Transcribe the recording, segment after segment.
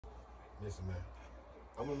Listen, man.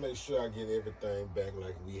 I'm gonna make sure I get everything back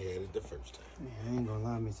like we had it the first time. Man, I ain't gonna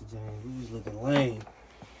lie, Mr. James. You just looking lame.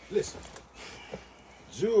 Listen,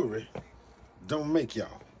 jewelry don't make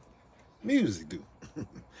y'all. Music do.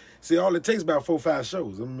 See, all it takes about 4 or 5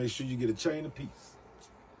 shows. I'm gonna make sure you get a chain apiece.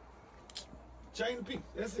 Chain apiece,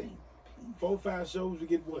 that's it. 4 or 5 shows, you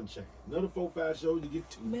get 1 chain. Another 4 or 5 shows, you get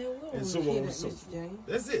 2. Man, we don't and so hear on that, and so Mr. forth. James.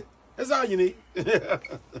 That's it. That's all you need.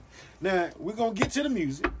 Now, we're gonna get to the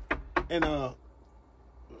music. And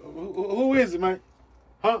who is it, man?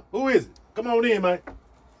 Huh? Who is it? Come on in, man.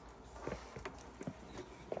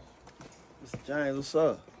 Mr. James, what's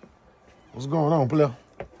up? What's going on, player?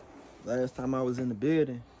 Last time I was in the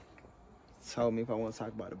building, you told me if I want to talk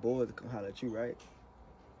about the boys to come holler at you, right?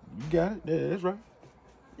 You got it. Yeah, that's right.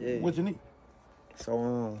 Yeah. What you need?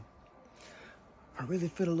 So, I really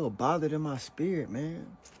feel a little bothered in my spirit,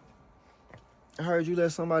 man. I heard you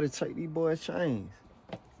let somebody take these boys' chains.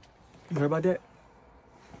 You heard about that?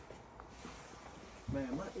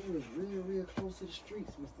 Man, my ear is real close to the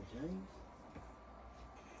streets, Mr. James.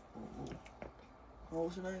 Oh,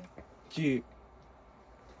 what's your name? Jig.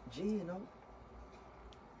 G, you know.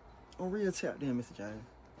 On real tap then, Mr. James.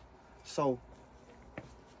 So,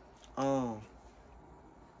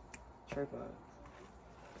 Trey 5.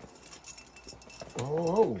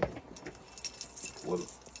 Oh. Well,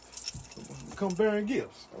 come bearing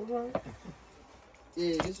gifts. All right.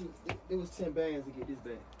 Yeah, it was 10 bands to get this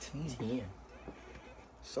back. 10.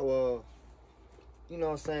 So, you know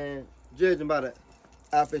what I'm saying? Judging by the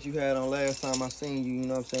outfit you had on last time I seen you, you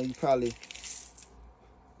know what I'm saying? You probably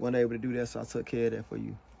weren't able to do that, so I took care of that for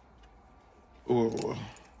you. Oh.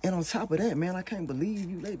 And on top of that, man, I can't believe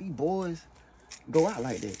you let these boys go out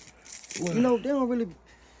like that. Well, You know, they don't really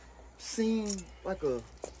seem like a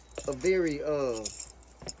very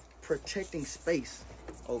protecting space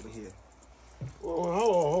over here. Well,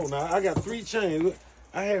 hold on now. I got 3 chains.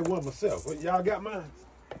 I had one myself. Y'all got mine?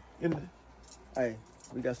 In there? Hey,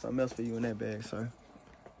 we got something else for you in that bag, sir.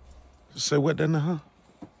 Say what then, huh?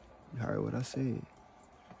 You heard what I said.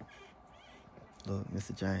 Look,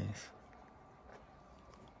 Mr. James,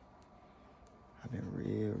 I've been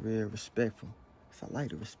real respectful. Cause I like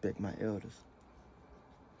to respect my elders.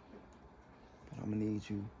 But I'm gonna need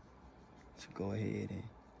you to go ahead and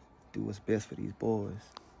do what's best for these boys.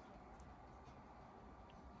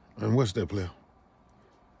 And what's that, player?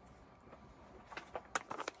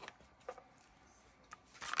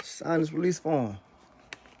 Sign this release form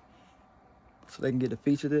so they can get the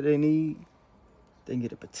feature that they need, they can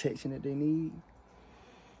get the protection that they need,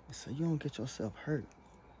 and so you don't get yourself hurt.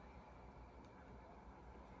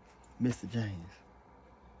 Mr. James.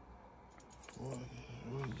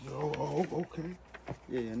 Oh, okay.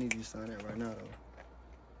 Yeah, I need you to sign that right now,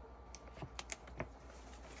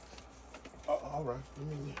 though. All right.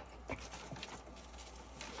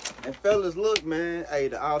 And fellas, look, man, hey,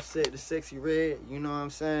 the offset, the sexy red, you know what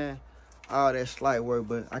I'm saying? All that slight work,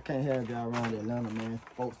 but I can't have y'all around Atlanta, man.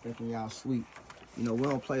 Folks thinking y'all sweet. You know, we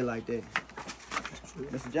don't play like that.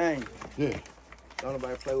 Mr. James. Yeah. Don't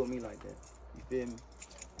nobody play with me like that. You feel me?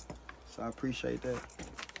 So I appreciate that.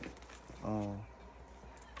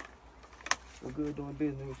 We're good doing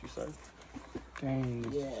business with you, sir. Dang.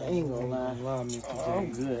 Yeah, I ain't gonna lie. Mr. I'm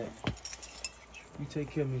James. good. You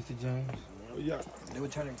take care of Mr. James. Yeah. They were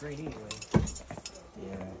turning great anyway.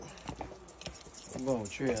 Yeah. I'm going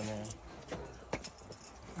with Trill, man.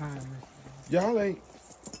 All right, man. Y'all ain't.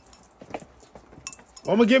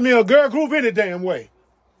 I'm gonna give me a girl group any damn way.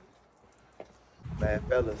 Man,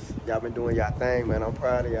 fellas, y'all been doing y'all thing, man. I'm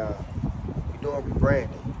proud of y'all. You doing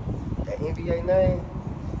rebranding. That NBA name,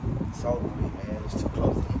 it's all with me, man. It's too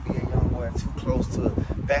close to NBA young boy, too close to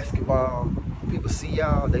basketball. People see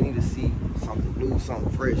y'all, they need to see something new, something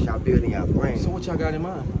fresh. Y'all building y'all brand. So what y'all got in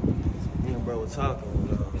mind? Me and bro were talking.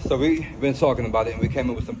 So we've been talking about it, and we came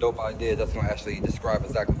up with some dope ideas that's gonna actually describe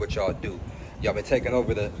exactly what y'all do. Y'all been taking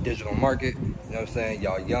over the digital market, you know what I'm saying?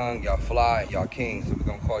 Y'all young, y'all fly, y'all kings, so we're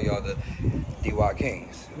gonna call y'all the DY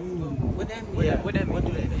Kings. What that mean? Yeah. What that mean? What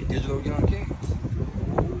do that mean? Digital Young Kings.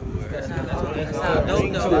 That sound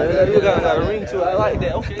dope, though. Yeah, you got a ring to it. I like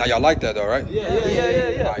that. Okay. Now y'all like that though, right?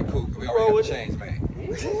 Yeah. All right, cool. We already got the chains, man.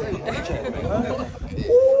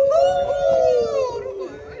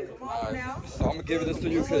 So I'm gonna give this to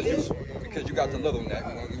you because you got the little neck.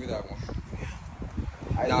 I'm gonna give you that one.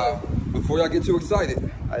 Now, before y'all get too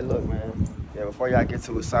excited. Hey, look, man. Yeah, before y'all get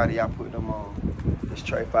too excited, y'all put them on. This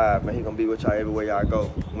Trey 5, man. He gonna be with y'all everywhere y'all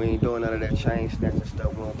go. We ain't doing none of that chain snatching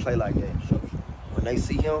stuff. We don't play like that. When they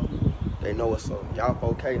see him, they know what's up. Y'all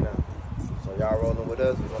 4K now. So y'all rolling with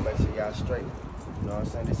us, we gonna make sure y'all straight. You know what I'm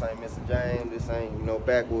saying? This ain't Mr. James. This ain't, you know,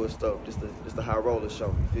 backwoods stuff. This the high roller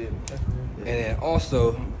show. You feel me? And then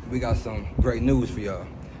also, we got some great news for y'all.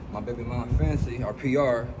 My baby mom, Fancy, our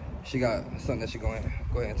PR, she got something that she go ahead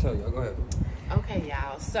and tell y'all. Go ahead. Okay,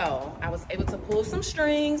 y'all. So I was able to pull some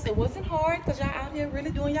strings. It wasn't hard because y'all out here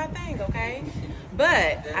really doing y'all thing, okay?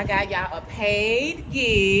 But I got y'all a paid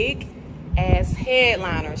gig as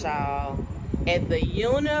headliners, y'all, at the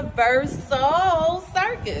Universal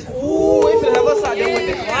Circus. Ooh, they finna have us out there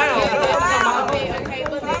with the clown. Okay,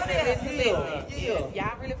 but listen.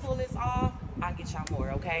 Y'all really pull this off, I'll get y'all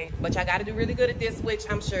more, okay? But y'all gotta do really good at this, which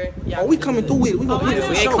I'm sure y'all. Oh, we coming through with it. We gonna get it for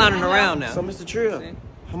We ain't sure. clowning around now. So, Mr. Trill,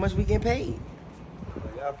 how much we getting paid?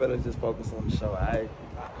 Y'all fellas just focus on the show.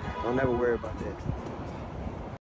 Don't never worry about that.